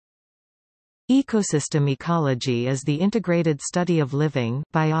Ecosystem ecology is the integrated study of living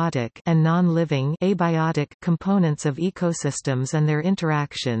biotic and non-living abiotic components of ecosystems and their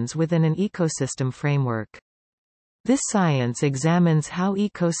interactions within an ecosystem framework. This science examines how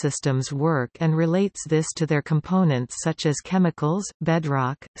ecosystems work and relates this to their components such as chemicals,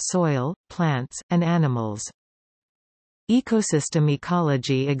 bedrock, soil, plants, and animals. Ecosystem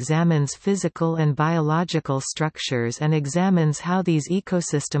ecology examines physical and biological structures and examines how these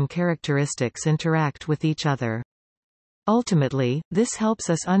ecosystem characteristics interact with each other. Ultimately, this helps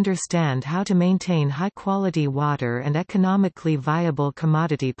us understand how to maintain high-quality water and economically viable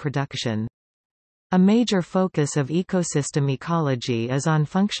commodity production. A major focus of ecosystem ecology is on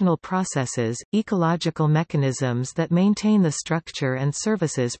functional processes, ecological mechanisms that maintain the structure and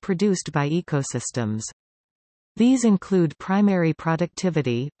services produced by ecosystems. These include primary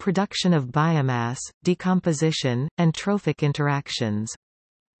productivity, production of biomass, decomposition, and trophic interactions.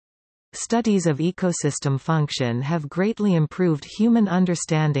 Studies of ecosystem function have greatly improved human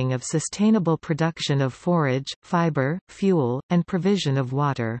understanding of sustainable production of forage, fiber, fuel, and provision of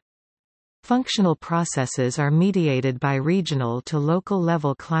water. Functional processes are mediated by regional to local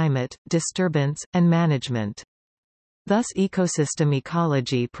level climate, disturbance, and management. Thus ecosystem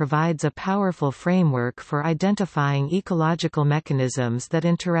ecology provides a powerful framework for identifying ecological mechanisms that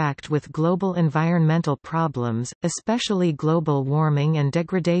interact with global environmental problems, especially global warming and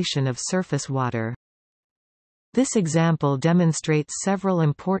degradation of surface water. This example demonstrates several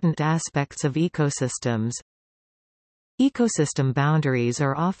important aspects of ecosystems. Ecosystem boundaries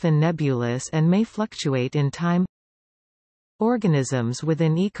are often nebulous and may fluctuate in time. Organisms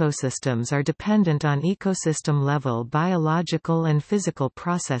within ecosystems are dependent on ecosystem-level biological and physical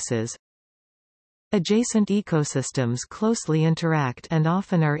processes. Adjacent ecosystems closely interact and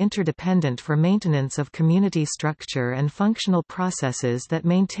often are interdependent for maintenance of community structure and functional processes that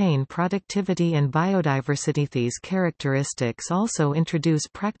maintain productivity and biodiversity. These characteristics also introduce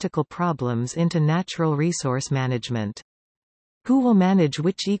practical problems into natural resource management. Who will manage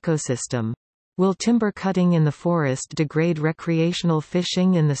which ecosystem? Will timber cutting in the forest degrade recreational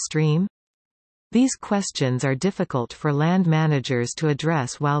fishing in the stream? These questions are difficult for land managers to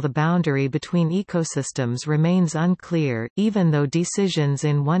address while the boundary between ecosystems remains unclear, even though decisions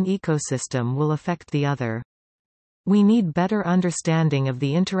in one ecosystem will affect the other. We need better understanding of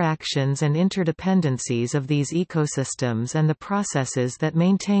the interactions and interdependencies of these ecosystems and the processes that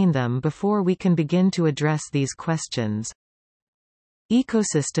maintain them before we can begin to address these questions.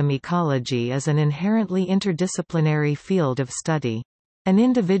 Ecosystem ecology is an inherently interdisciplinary field of study. An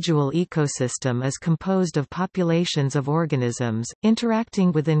individual ecosystem is composed of populations of organisms,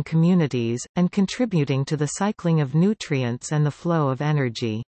 interacting within communities, and contributing to the cycling of nutrients and the flow of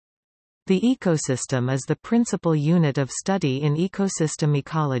energy. The ecosystem is the principal unit of study in ecosystem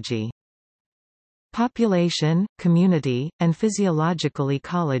ecology. Population, community, and physiological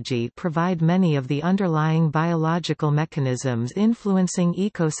ecology provide many of the underlying biological mechanisms influencing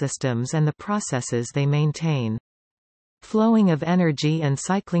ecosystems and the processes they maintain. Flowing of energy and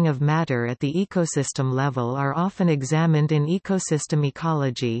cycling of matter at the ecosystem level are often examined in ecosystem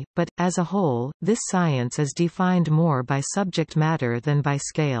ecology, but, as a whole, this science is defined more by subject matter than by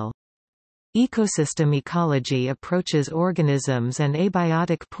scale. Ecosystem ecology approaches organisms and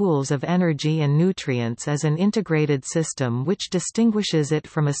abiotic pools of energy and nutrients as an integrated system, which distinguishes it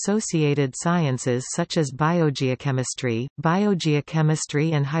from associated sciences such as biogeochemistry.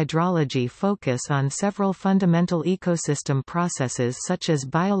 Biogeochemistry and hydrology focus on several fundamental ecosystem processes such as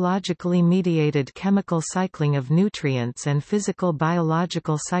biologically mediated chemical cycling of nutrients and physical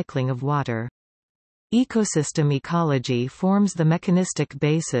biological cycling of water. Ecosystem ecology forms the mechanistic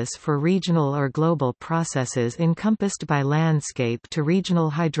basis for regional or global processes encompassed by landscape to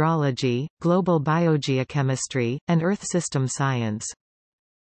regional hydrology, global biogeochemistry, and Earth system science.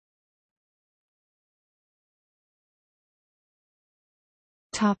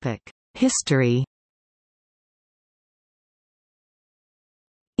 History.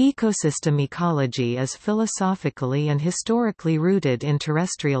 Ecosystem ecology is philosophically and historically rooted in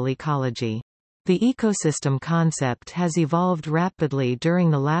terrestrial ecology. The ecosystem concept has evolved rapidly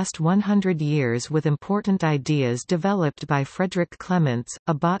during the last 100 years with important ideas developed by Frederick Clements,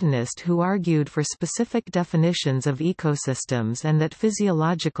 a botanist who argued for specific definitions of ecosystems and that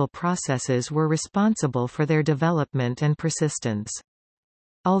physiological processes were responsible for their development and persistence.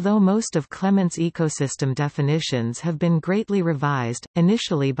 Although most of Clements' ecosystem definitions have been greatly revised,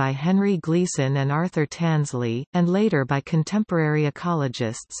 initially by Henry Gleason and Arthur Tansley, and later by contemporary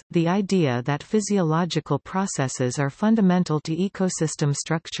ecologists, the idea that physiological processes are fundamental to ecosystem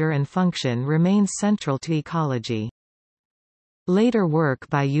structure and function remains central to ecology. Later work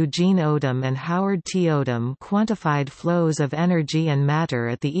by Eugene Odum and Howard T. Odum quantified flows of energy and matter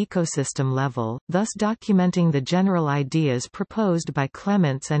at the ecosystem level, thus documenting the general ideas proposed by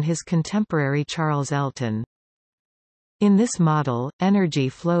Clements and his contemporary Charles Elton. In this model, energy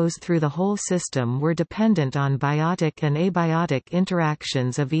flows through the whole system were dependent on biotic and abiotic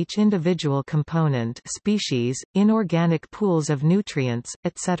interactions of each individual component species, inorganic pools of nutrients,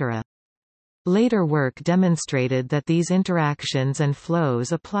 etc. Later work demonstrated that these interactions and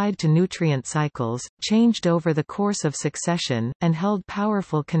flows applied to nutrient cycles, changed over the course of succession, and held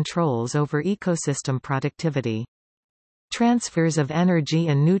powerful controls over ecosystem productivity. Transfers of energy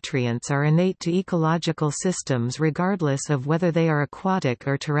and nutrients are innate to ecological systems regardless of whether they are aquatic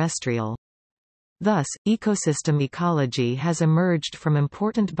or terrestrial. Thus, ecosystem ecology has emerged from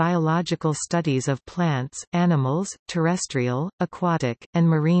important biological studies of plants, animals, terrestrial, aquatic, and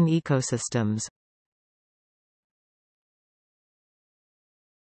marine ecosystems.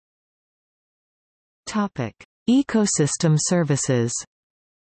 Topic: Ecosystem services.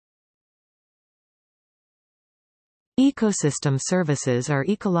 Ecosystem services are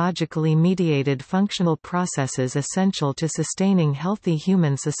ecologically mediated functional processes essential to sustaining healthy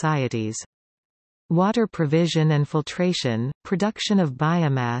human societies. Water provision and filtration, production of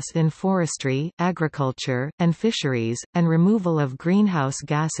biomass in forestry, agriculture, and fisheries, and removal of greenhouse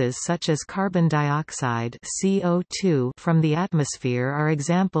gases such as carbon dioxide (CO2) from the atmosphere are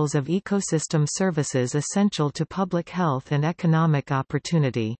examples of ecosystem services essential to public health and economic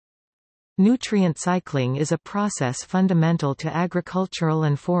opportunity. Nutrient cycling is a process fundamental to agricultural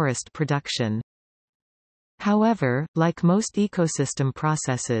and forest production. However, like most ecosystem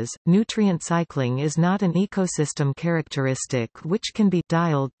processes, nutrient cycling is not an ecosystem characteristic which can be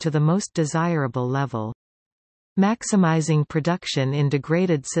dialed to the most desirable level. Maximizing production in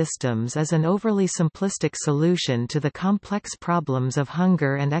degraded systems is an overly simplistic solution to the complex problems of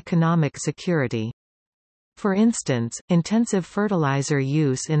hunger and economic security. For instance, intensive fertilizer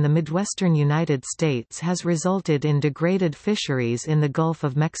use in the Midwestern United States has resulted in degraded fisheries in the Gulf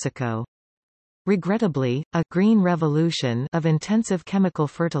of Mexico. Regrettably, a «green revolution» of intensive chemical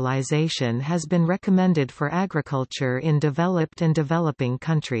fertilization has been recommended for agriculture in developed and developing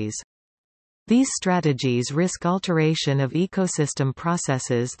countries. These strategies risk alteration of ecosystem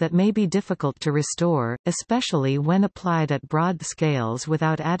processes that may be difficult to restore, especially when applied at broad scales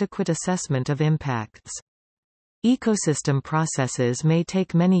without adequate assessment of impacts. Ecosystem processes may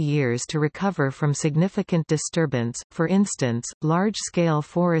take many years to recover from significant disturbance. For instance, large-scale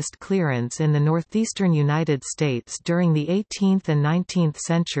forest clearance in the northeastern United States during the 18th and 19th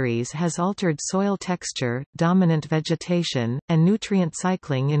centuries has altered soil texture, dominant vegetation, and nutrient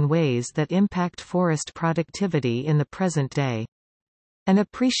cycling in ways that impact forest productivity in the present day. An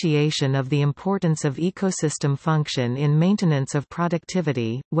appreciation of the importance of ecosystem function in maintenance of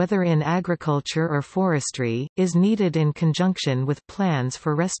productivity, whether in agriculture or forestry, is needed in conjunction with plans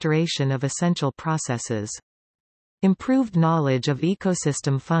for restoration of essential processes. Improved knowledge of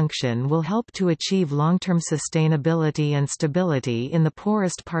ecosystem function will help to achieve long-term sustainability and stability in the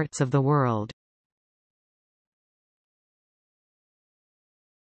poorest parts of the world.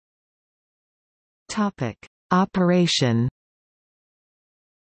 Operation.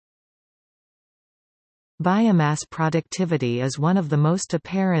 Biomass productivity is one of the most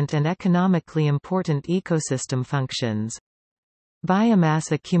apparent and economically important ecosystem functions.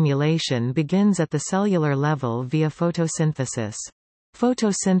 Biomass accumulation begins at the cellular level via photosynthesis.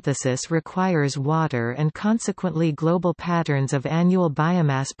 Photosynthesis requires water and consequently global patterns of annual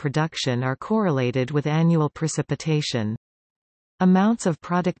biomass production are correlated with annual precipitation. Amounts of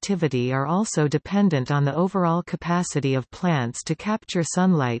productivity are also dependent on the overall capacity of plants to capture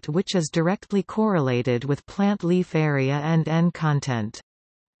sunlight, which is directly correlated with plant leaf area and N content.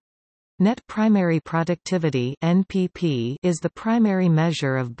 Net primary productivity (NPP) is the primary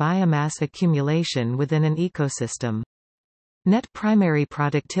measure of biomass accumulation within an ecosystem. Net primary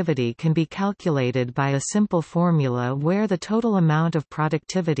productivity can be calculated by a simple formula where the total amount of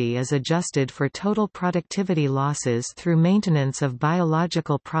productivity is adjusted for total productivity losses through maintenance of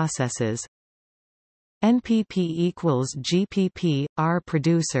biological processes. NPP equals GPP, R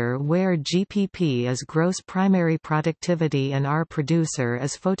producer, where GPP is gross primary productivity and R producer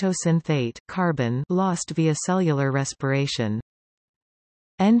is photosynthate carbon lost via cellular respiration.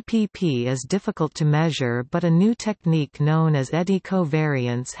 NPP is difficult to measure, but a new technique known as eddy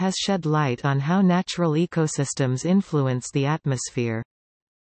covariance has shed light on how natural ecosystems influence the atmosphere.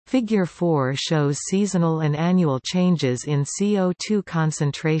 Figure 4 shows seasonal and annual changes in CO2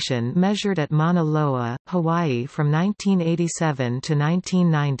 concentration measured at Mauna Loa, Hawaii from 1987 to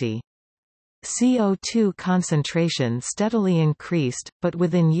 1990. CO2 concentration steadily increased, but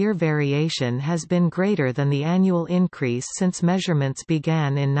within-year variation has been greater than the annual increase since measurements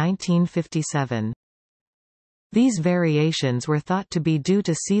began in 1957. These variations were thought to be due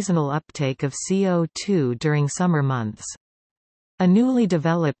to seasonal uptake of CO2 during summer months. A newly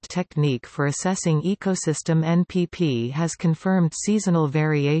developed technique for assessing ecosystem NPP has confirmed seasonal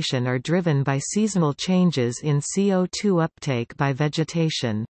variation are driven by seasonal changes in CO2 uptake by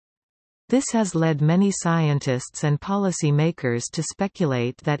vegetation. This has led many scientists and policy makers to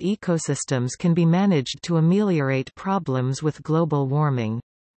speculate that ecosystems can be managed to ameliorate problems with global warming.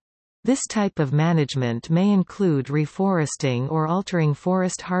 This type of management may include reforesting or altering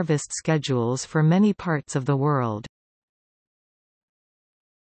forest harvest schedules for many parts of the world.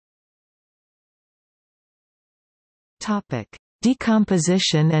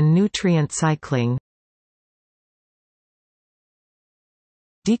 Decomposition and nutrient cycling.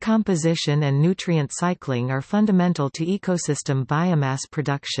 Decomposition and nutrient cycling are fundamental to ecosystem biomass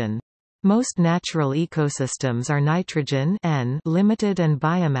production. Most natural ecosystems are nitrogen N limited and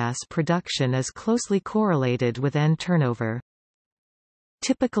biomass production is closely correlated with N turnover.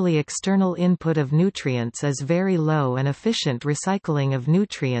 Typically external input of nutrients is very low and efficient recycling of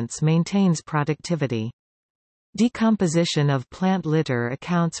nutrients maintains productivity. Decomposition of plant litter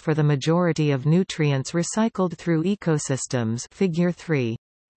accounts for the majority of nutrients recycled through ecosystems. Figure 3.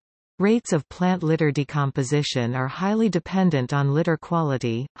 Rates of plant litter decomposition are highly dependent on litter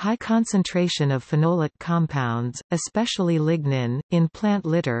quality. High concentration of phenolic compounds, especially lignin, in plant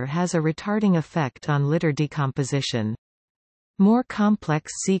litter has a retarding effect on litter decomposition. More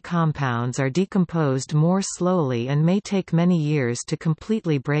complex C compounds are decomposed more slowly and may take many years to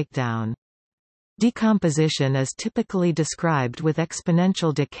completely break down. Decomposition is typically described with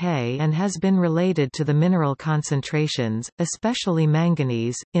exponential decay and has been related to the mineral concentrations, especially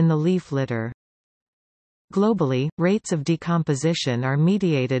manganese, in the leaf litter. Globally, rates of decomposition are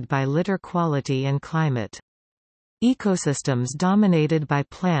mediated by litter quality and climate. Ecosystems dominated by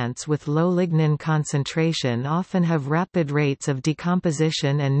plants with low lignin concentration often have rapid rates of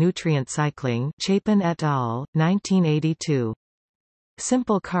decomposition and nutrient cycling. Chapin et al., 1982.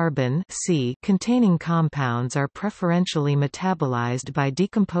 Simple carbon C containing compounds are preferentially metabolized by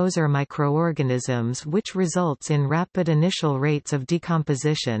decomposer microorganisms, which results in rapid initial rates of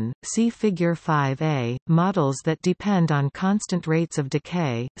decomposition. See Figure 5a. Models that depend on constant rates of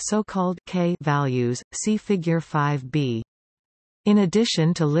decay, so-called K values, see Figure 5b. In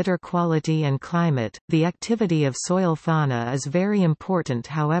addition to litter quality and climate, the activity of soil fauna is very important.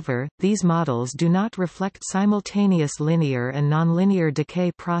 However, these models do not reflect simultaneous linear and nonlinear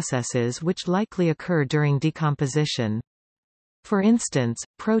decay processes which likely occur during decomposition. For instance,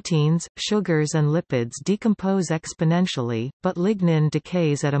 proteins, sugars and lipids decompose exponentially, but lignin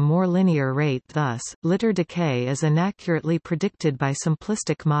decays at a more linear rate. Thus, litter decay is inaccurately predicted by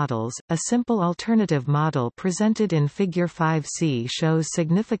simplistic models. A simple alternative model presented in Figure 5c shows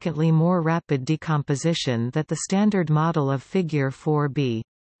significantly more rapid decomposition than the standard model of Figure 4b.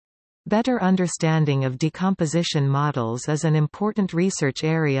 Better understanding of decomposition models is an important research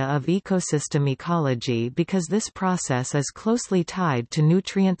area of ecosystem ecology because this process is closely tied to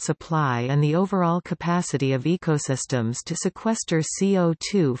nutrient supply and the overall capacity of ecosystems to sequester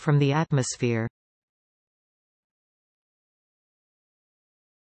CO2 from the atmosphere.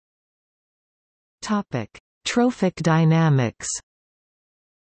 Trophic dynamics.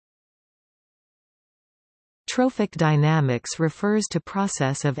 Trophic dynamics refers to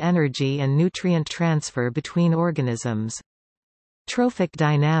process of energy and nutrient transfer between organisms. Trophic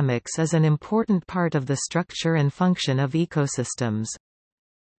dynamics is an important part of the structure and function of ecosystems.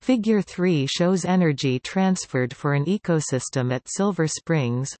 Figure 3 shows energy transferred for an ecosystem at Silver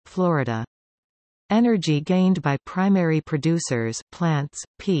Springs, Florida. Energy gained by primary producers plants,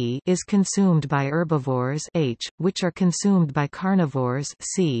 P, is consumed by herbivores H, which are consumed by carnivores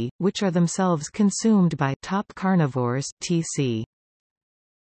C, which are themselves consumed by top carnivores TC.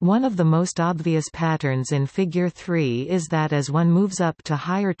 One of the most obvious patterns in Figure 3 is that as one moves up to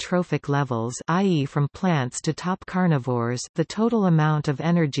higher trophic levels, i.e. from plants to top carnivores, the total amount of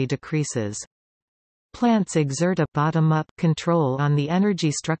energy decreases. Plants exert a bottom-up control on the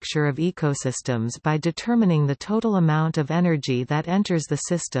energy structure of ecosystems by determining the total amount of energy that enters the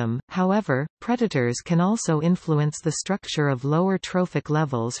system. However, predators can also influence the structure of lower trophic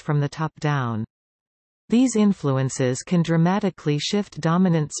levels from the top down. These influences can dramatically shift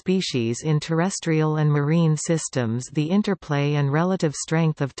dominant species in terrestrial and marine systems. The interplay and relative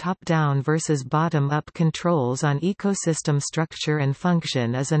strength of top-down versus bottom-up controls on ecosystem structure and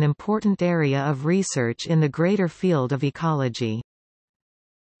function is an important area of research in the greater field of ecology.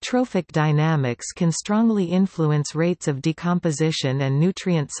 Trophic dynamics can strongly influence rates of decomposition and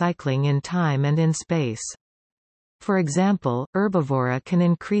nutrient cycling in time and in space. For example, herbivora can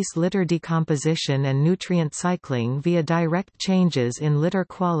increase litter decomposition and nutrient cycling via direct changes in litter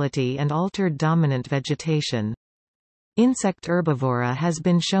quality and altered dominant vegetation. Insect herbivora has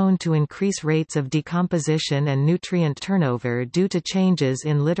been shown to increase rates of decomposition and nutrient turnover due to changes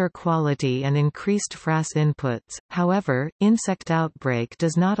in litter quality and increased frass inputs. However, insect outbreak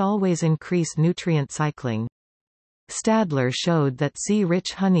does not always increase nutrient cycling. Stadler showed that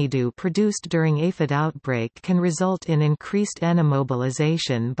sea-rich honeydew produced during aphid outbreak can result in increased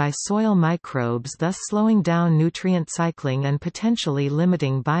N-immobilization by soil microbes, thus slowing down nutrient cycling and potentially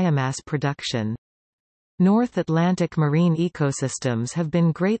limiting biomass production. North Atlantic marine ecosystems have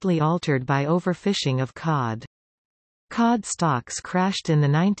been greatly altered by overfishing of cod. Cod stocks crashed in the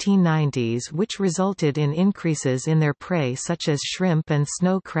 1990s, which resulted in increases in their prey such as shrimp and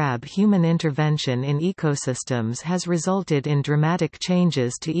snow crab. Human intervention in ecosystems has resulted in dramatic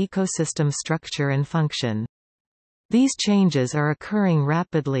changes to ecosystem structure and function. These changes are occurring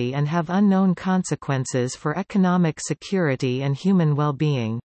rapidly and have unknown consequences for economic security and human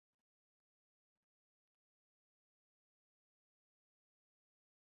well-being.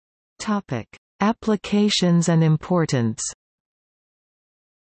 Topic: Applications and importance.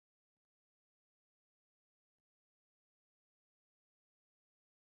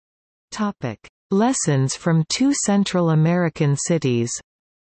 Topic: Lessons from two Central American cities.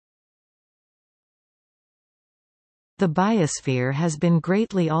 The biosphere has been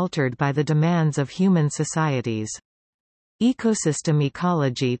greatly altered by the demands of human societies. Ecosystem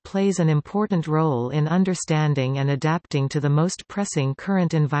ecology plays an important role in understanding and adapting to the most pressing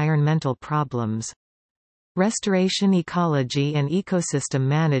current environmental problems. Restoration ecology and ecosystem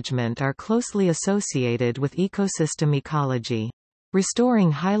management are closely associated with ecosystem ecology.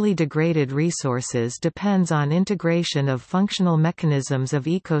 Restoring highly degraded resources depends on integration of functional mechanisms of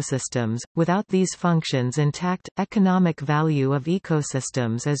ecosystems. Without these functions intact, economic value of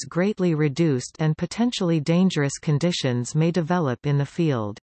ecosystems is greatly reduced and potentially dangerous conditions may develop in the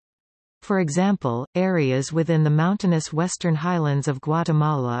field. For example, areas within the mountainous western highlands of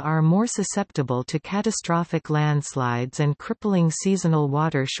Guatemala are more susceptible to catastrophic landslides and crippling seasonal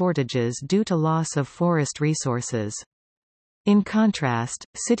water shortages due to loss of forest resources. In contrast,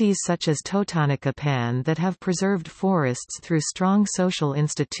 cities such as Totonicapán that have preserved forests through strong social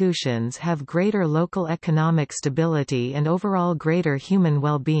institutions have greater local economic stability and overall greater human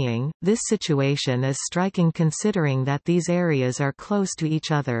well-being. This situation is striking considering that these areas are close to each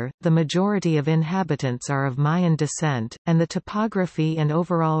other, the majority of inhabitants are of Mayan descent, and the topography and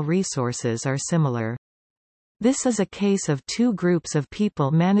overall resources are similar. This is a case of two groups of people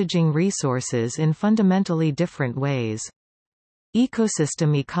managing resources in fundamentally different ways.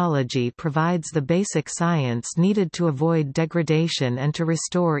 Ecosystem ecology provides the basic science needed to avoid degradation and to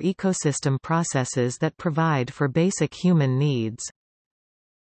restore ecosystem processes that provide for basic human needs.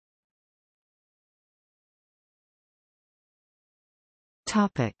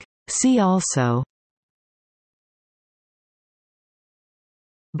 See also: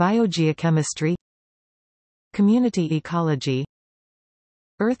 Biogeochemistry, Community ecology,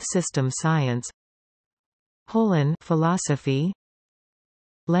 Earth system science, Holon philosophy,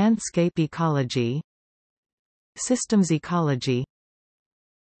 Landscape ecology, Systems ecology,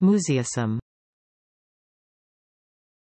 Museism.